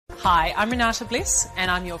Hi, I'm Renata Bliss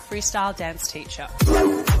and I'm your freestyle dance teacher.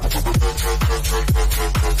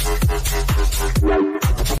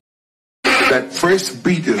 That first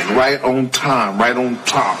beat is right on time, right on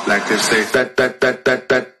top, like they say that,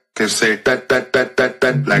 they say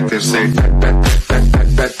that, like they say that.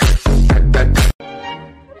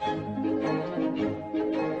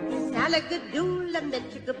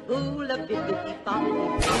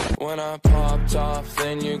 When I popped off,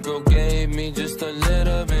 then your girl gave me just a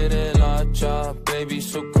little bit of la chop, baby,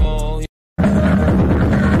 so cold.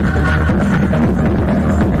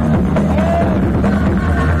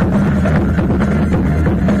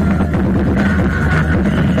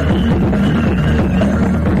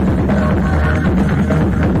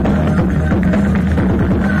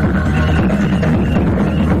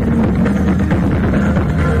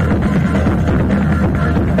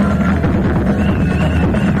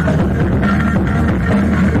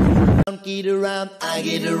 Get around, I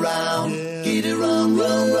get around, get around,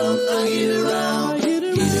 round, round, I get around, get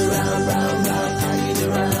around, round, round, I get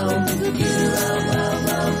around, get around, round,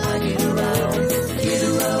 round, I get around, get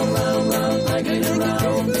around, round, round, I get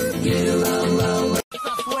around, get around, round, round.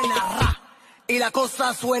 Suena ra, y la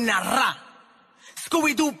cosa suena ra,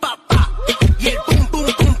 Scooby-Doo papá, y el pum pum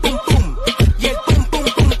pum pum pum, y el pum pum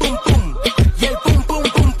pum pum pum, y el pum pum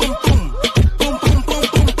pum pum pum, pum pum pum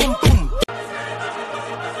pum pum pum.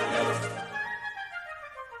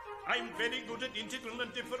 I'm very good at integral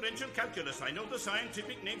and differential calculus. I know the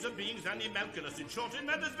scientific names of beings animalculous. In short, in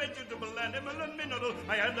matters vegetable, animal, and mineral,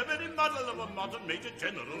 I am the very model of a modern major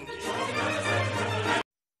general.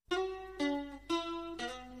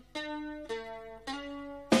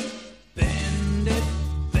 Bend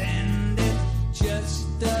it just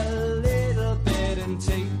a little bit and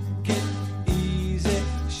take it easy.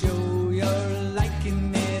 Show you're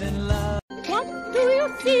liking it and love. What do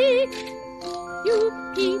you see? You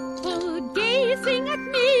people gazing at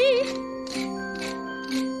me.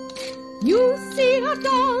 You see a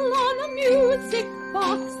doll on a music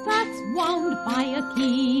box that's wound by a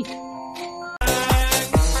key.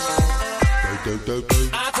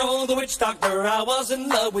 I told the witch doctor I was in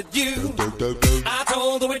love with you. I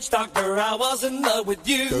told the witch doctor I was in love with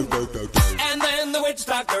you. And then the witch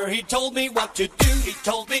doctor, he told me what to do. He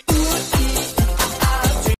told me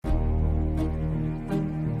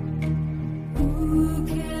Who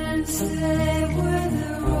can say where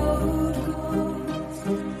the road goes,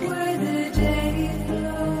 where the day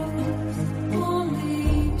flows?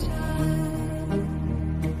 Only time.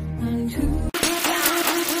 And who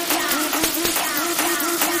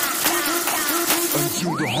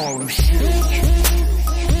Until the Harlem Shake.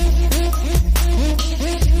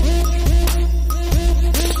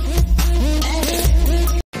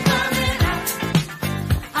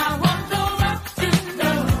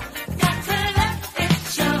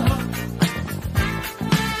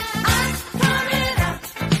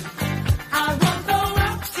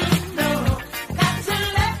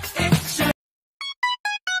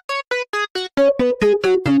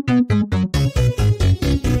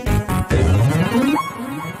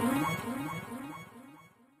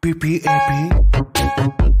 PPAP.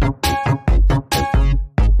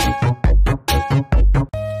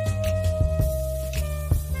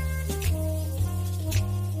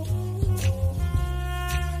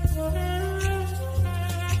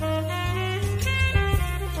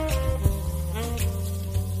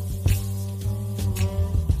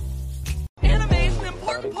 Anime is an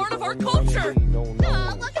important part of our culture.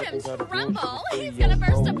 Oh, look at him tremble. He's gonna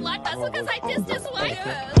burst a blood vessel because I dissed his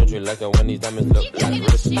wife. don't you like it when these diamonds look like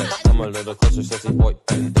respect? I'm a little closer, sexy boy,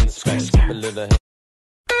 and then scratch, skip a little.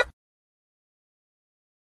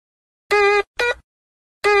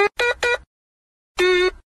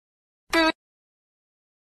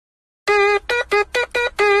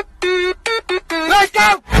 Let's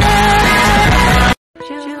go!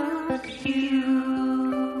 just you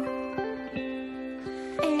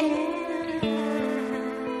and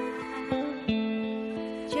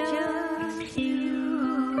just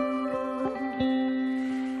you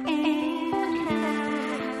and I.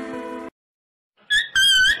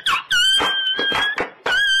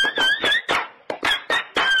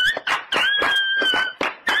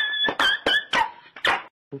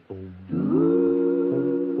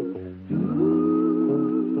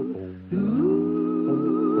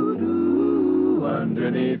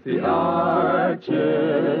 Underneath the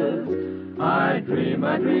arches, I dream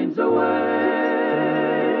my dreams away.